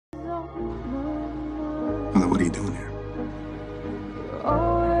doing here?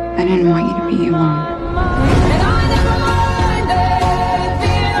 I didn't want you to be alone.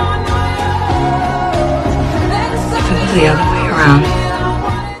 If it was the other way around,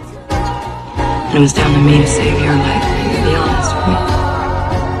 and it was down to me to save your life, you'd be honest with me.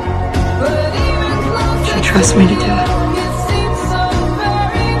 Should you trust me to do it?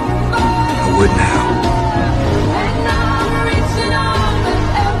 I would now.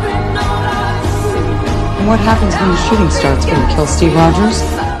 And what happens when the shooting starts? Gonna kill Steve Rogers?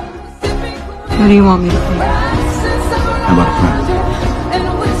 What do you want me to think? How about a plan?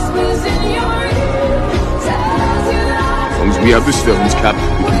 As long as we have this villain's cap,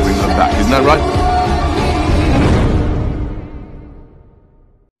 we can bring her back. Isn't that right?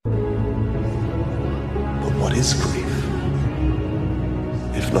 But what is grief?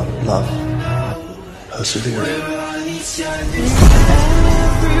 If not love, persevering.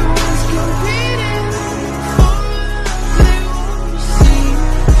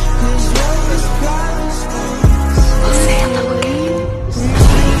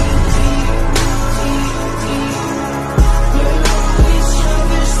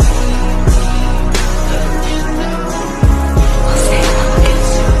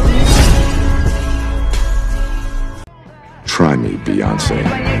 Try me, Beyonce.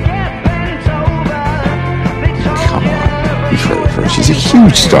 Come on, you've heard of her. She's a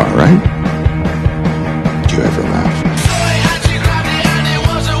huge star, right? Do you ever laugh?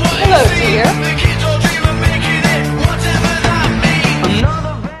 Hello, dear.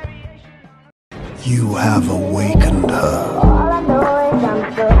 You have awakened her.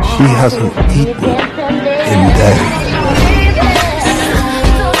 She hasn't eaten in days.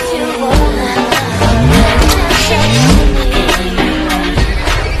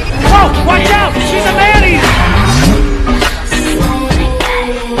 Whoa, watch out! She's a man-eater!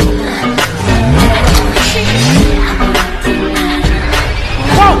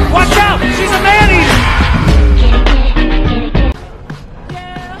 Whoa, watch out! She's a man-eater!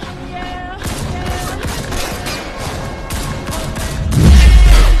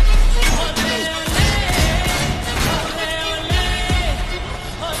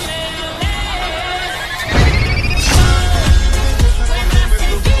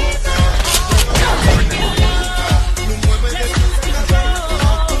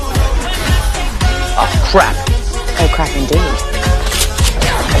 Crap. Oh, crap indeed.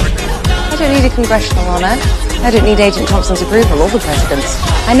 I don't need a congressional honor. I don't need Agent Thompson's approval or the president's.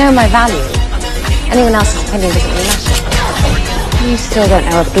 I know my value. Anyone else's opinion doesn't really matter. You still don't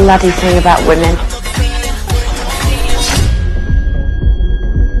know a bloody thing about women.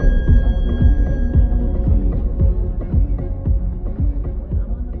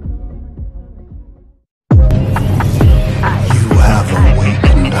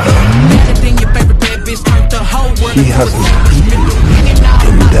 She hasn't eaten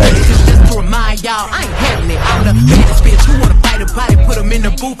in days. Just to remind y'all, I ain't having it. I'm the baddest bitch who wanna fight a body, put them in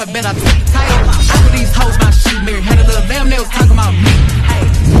the booth. I bet I take the title. I put these hoes my shit, Mary had a little lamb, they was talking about me.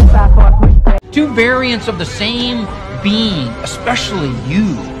 Two variants of the same being, especially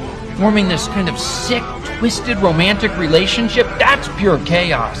you, forming this kind of sick, twisted romantic relationship. That's pure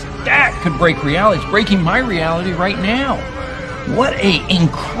chaos. That could break reality. It's breaking my reality right now. What a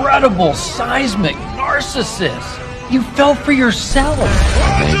incredible seismic narcissist. You fell for yourself.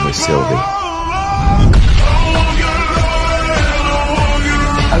 Her name was Sylvie.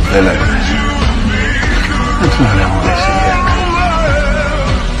 A villain. That's not how I see it.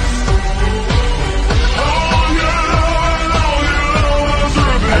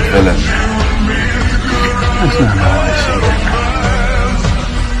 A villain. That's not how I see it.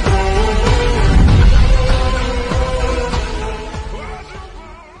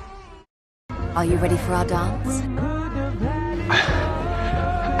 Are you ready for our dance?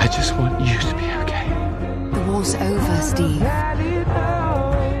 I just want you to be okay. The war's over, Steve.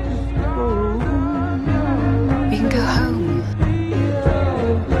 We can go home.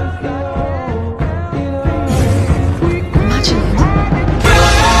 Imagine it.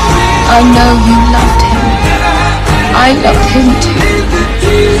 I know you loved him. I loved him too.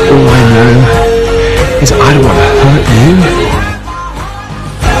 All I know is I don't want to hurt you.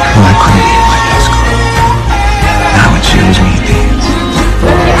 And I couldn't be my escort. Now it shows me things. I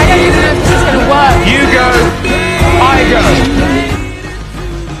don't even know if this is going to work. You go, I go.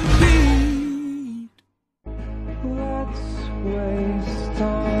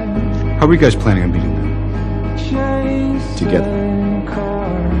 How are you guys planning on beating them? Together.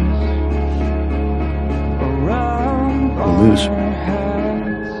 We'll lose.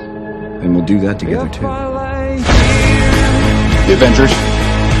 And we'll do that together too. The Avengers.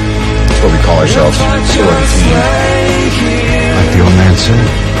 what we call ourselves. Still a team. Like the old man said.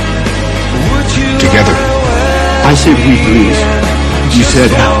 Together. I said we, please. You said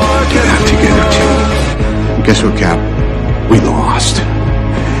get out together too. And guess what, Cap? We lost.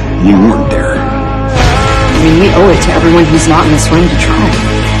 You weren't there. I mean, we owe it to everyone who's not in this room to try.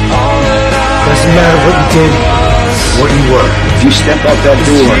 Doesn't matter what you did, what you were. If you step out that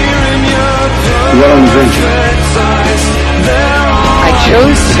door, you are an Avenger. I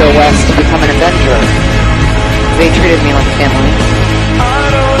chose to go west to become an Avenger. They treated me like family.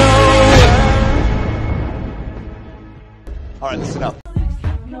 Alright, listen up.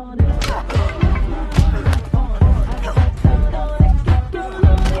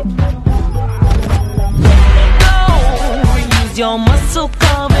 Your muscle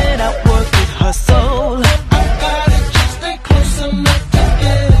coming at work with her soul. I gotta just stay close enough to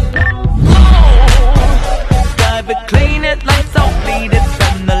get drive it, clean it, lights out, bleed it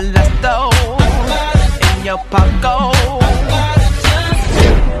from the left door in your pocket.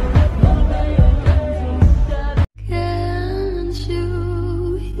 Can't you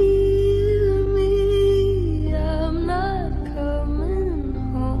hear me? I'm not coming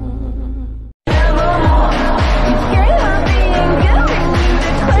home.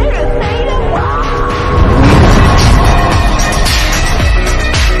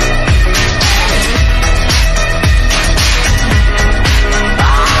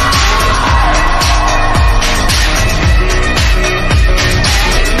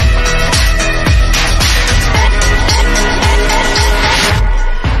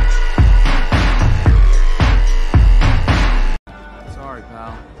 Sorry,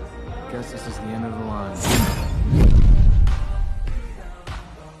 pal. Guess this is the end of the line.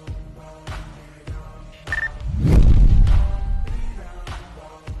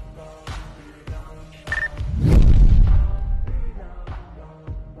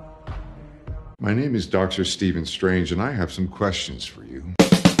 My name is Dr. Stephen Strange, and I have some questions for you.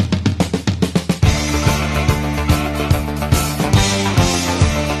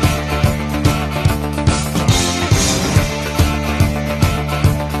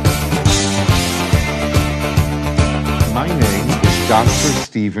 My name is Dr.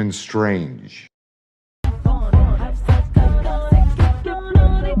 Stephen Strange.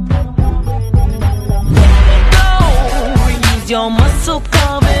 Your muscle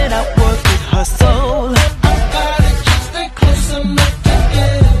coming at work with her soul. I gotta just stay close enough to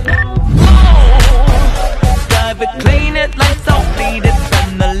get drive it, clean it, lights out, bleed it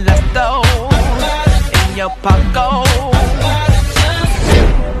from the left door in your pocket.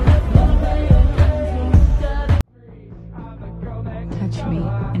 Touch me,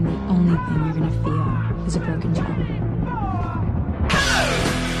 and the only thing you're gonna feel is a broken jaw.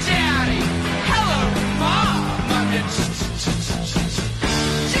 Daddy, hello, Mom.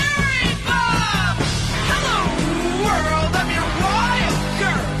 Jerry Bob, hello, world. I'm your wild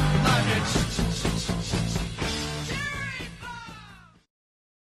girl. Jerry Bob.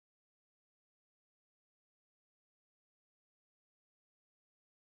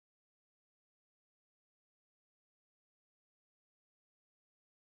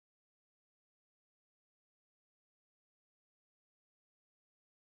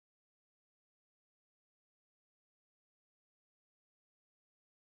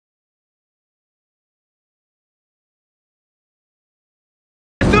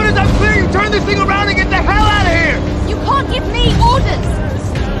 As soon as I'm clear, you turn this thing around and get the hell out of here! You can't give me orders!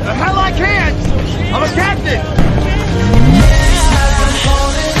 The hell I can't! I'm a captain!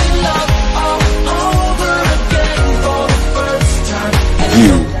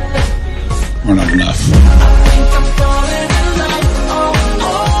 You are not enough.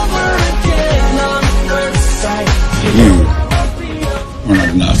 You are not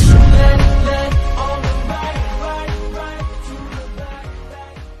enough.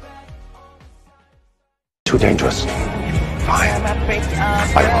 Too dangerous. Fine.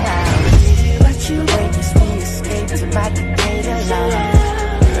 I won't.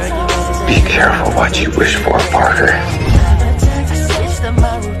 Be careful what you wish for, Parker.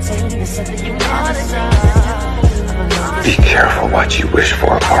 Be careful what you wish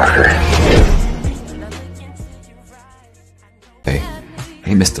for, Parker. Hey,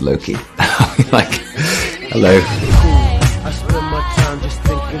 Mr. Loki. Like, hello. I spend my time just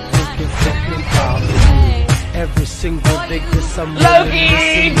thinking about you. Every single day, 'cause I'm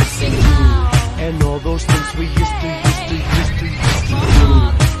Loki! And all those things we used to do.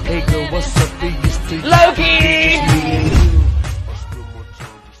 Hey girl, what's up? We used to Loki!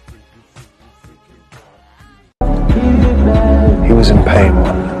 He was in pain,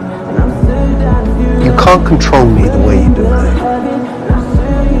 Wanda. You can't control me the way you do.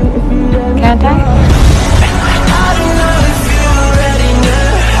 Can't I?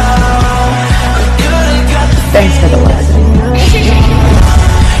 Thanks for the lesson.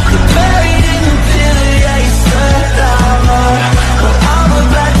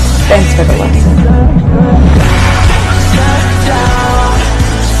 Thanks for the lesson.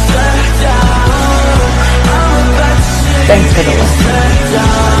 Thanks for the lesson.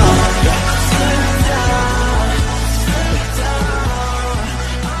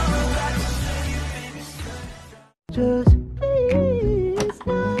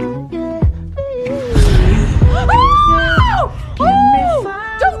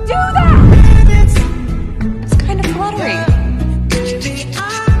 Don't do that! It's kind of fluttering. Is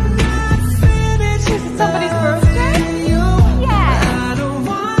it somebody's birthday? Yeah.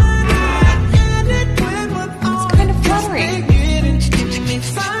 It's kind of fluttering.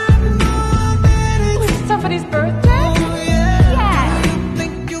 Is it somebody's birthday? Yeah.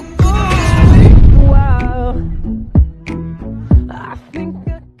 Wow. I think I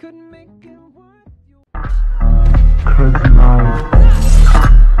could make it work.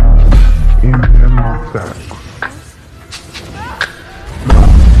 In MSX.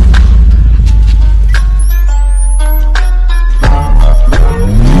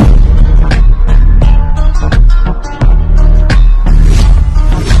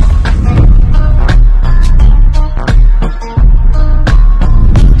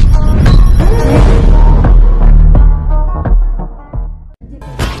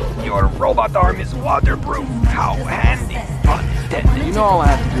 Your robot arm is waterproof. How handy. Unintended. You know all I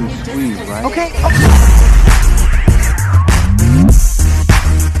have to do is squeeze, right? Okay.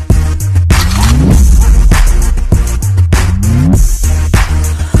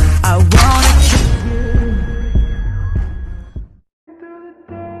 I wanna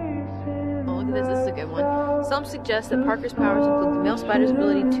Oh, look at this. This is a good one. Some suggest that Parker's powers include the male spider's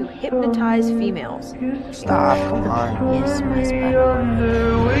ability to hypnotize females. Stop, come on. Yes, my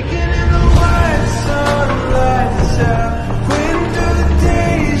spider.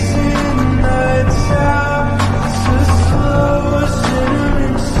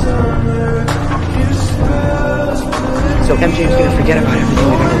 So MJ's gonna forget about everything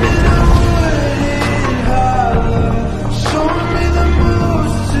we've ever been through.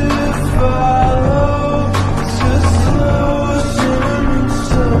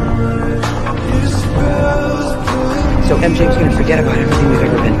 So MJ's gonna forget about everything we've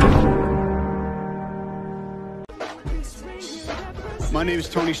ever been through. My name is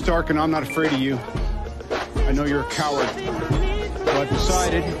Tony Stark, and I'm not afraid of you. I know you're a coward. So I've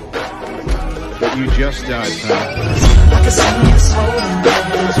decided that you just died, pal. I can see us holding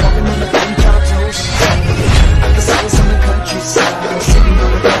hands, walking on the beach, our toes in sand. I can see us on the countryside, sitting on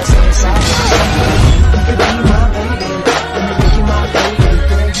the grass on the side. You could be my baby, let me make you my baby.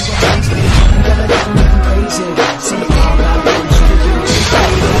 Girl, you amaze me, you never get me crazy. See all I want you to do is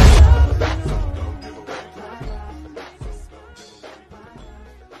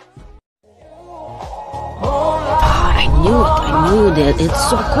I knew that. It's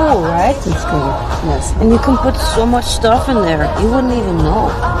so cool, right? It's cool, yes. And you can put so much stuff in there, you wouldn't even know.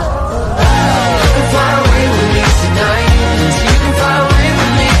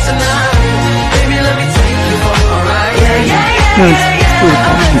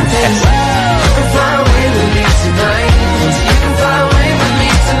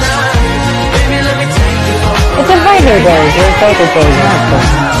 It's a Fighter Days. Your Fighter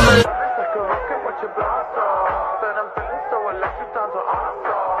Days.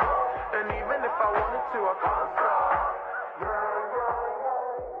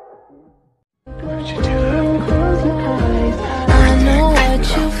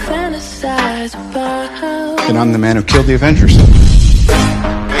 And I'm the man who killed the Avengers. Wake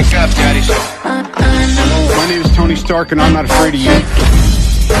up, Daddy. My name is Tony Stark, and I'm not afraid of you. Wake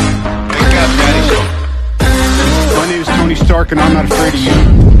up, Daddy. My name is Tony Stark, and I'm not afraid of you.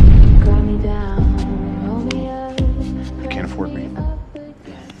 You can't afford me.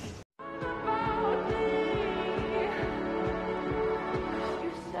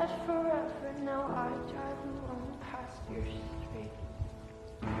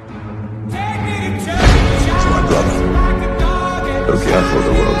 Look out for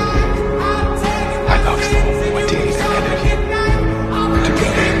the world. I love Thor. What do you need to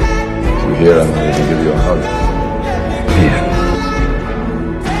together. You here, I'm ready to give you a hug. Here.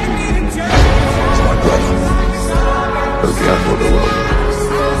 It's my brother. Look out for the world.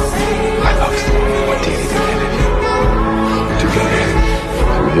 I love Thor. What do you need to together.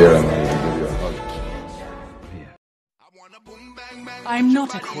 You here, I'm ready to give you a hug. I'm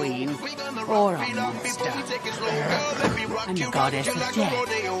not a queen or a monster. I'm the goddess of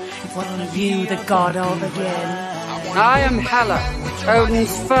death. What are you, the god of again? I am Hela,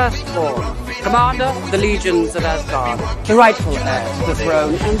 Odin's firstborn, commander of the legions of Asgard, the rightful heir to the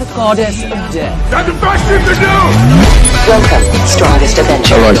throne, and the goddess of death. That's the best thing to do! Welcome, strongest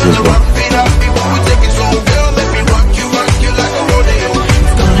Avenger. I like this one.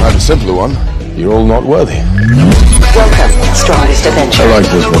 I have a simpler one. You're all not worthy. Welcome, strongest Avenger. I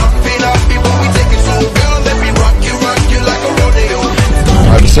like this one.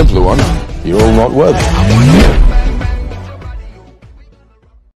 I have a simpler one. You're all not worthy.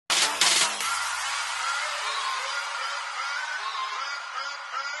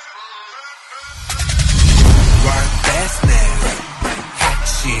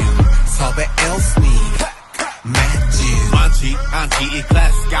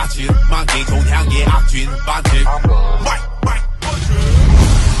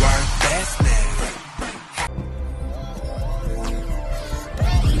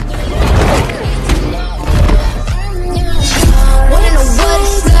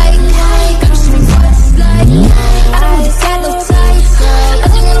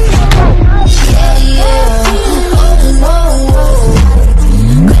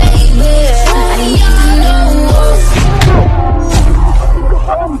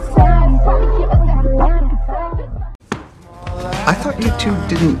 I thought you two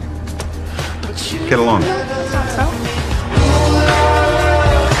didn't get along.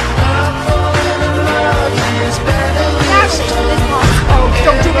 Oh,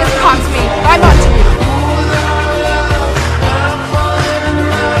 don't you miscox me! I'm on to you!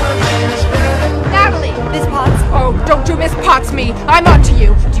 Natalie! Miss Potts! Oh, don't you mispox me! I'm on to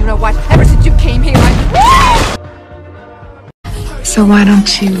you! Do you know what? Ever since you came here, So why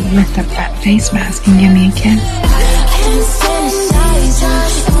don't you lift up that face mask and give me a kiss?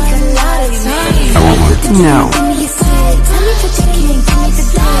 No.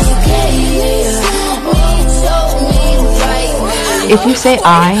 If you say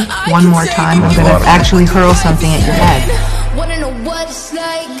I one more time, I'm gonna actually hurl something at your head.